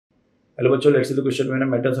Hello बच्चों, let's see the question. When a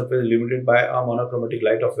metal surface illuminated by a monochromatic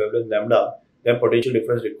light of wavelength lambda, then potential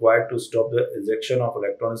difference required to stop the ejection of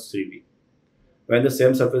electrons is 3V. When the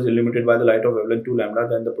same surface is illuminated by the light of wavelength 2 lambda,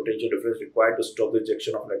 then the potential difference required to stop the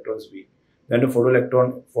ejection of electrons V. Then the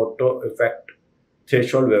photo effect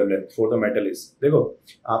threshold wavelength for the metal is. देखो,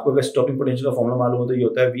 आपको अगर stopping potential का formula मालूम हो तो ये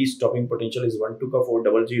होता है V stopping potential is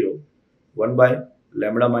 1/400 1 by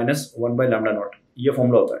lambda minus 1 by lambda naught. ये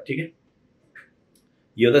फॉर्मूला होता है, ठीक है.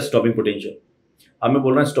 ये होता है स्टॉपिंग पोटेंशियल. अब मैं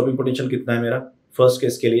बोल रहा हूँ स्टॉपिंग पोटेंशियल कितना है मेरा फर्स्ट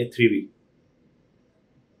केस के लिए 3V,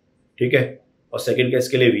 ठीक है, और सेकंड केस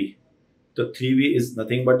के लिए V. तो 3V is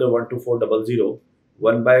nothing but 1/400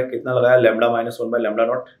 1 by कितना लगाया lambda minus 1 by lambda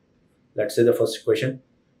naught. Let's say the first equation.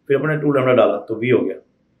 फिर अपने 2 लैम्बडा डाला तो V हो गया.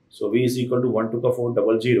 सो V is equal to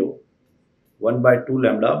 1/400 1 by 2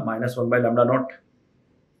 lambda minus 1 by lambda naught.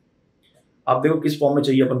 आप देखो किस फॉर्म में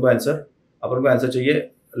चाहिए अपन को आंसर. अपन को आंसर चाहिए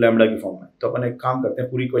लैम्बडा की फॉर्म में. तो अपन एक काम करते हैं,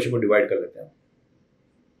 पूरी इक्वेशन को डिवाइड कर लेते हैं.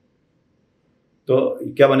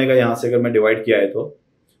 तो क्या बनेगा यहां से, अगर मैं डिवाइड किया है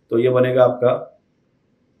तो ये बनेगा आपका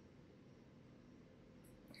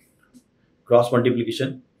cross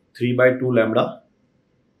multiplication 3/2 lambda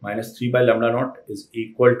minus 3 by lambda naught is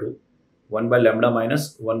equal to 1 by lambda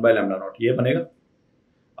minus 1 by lambda naught. ये बनेगा.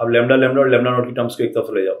 अब लैम्बडा लैम्बडा और लैम्बडा नॉट की टर्म्स को एक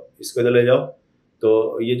तरफ ले जाओ, इसको इधर ले जाओ,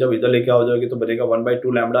 तो ये जब इधर लेके आओ जाओगे तो बनेगा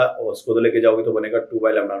 1/2 लैम्बडा, और उसको उधर लेके जाओगे तो बनेगा 2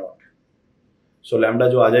 by lambda naught. So lambda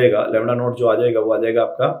जो आ जाएगा, लैम्बडा नॉट जो आ जाएगा वो आ जाएगा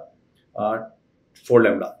आपका 4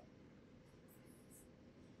 lambda.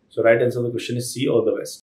 So right answer of the question is C. All the best.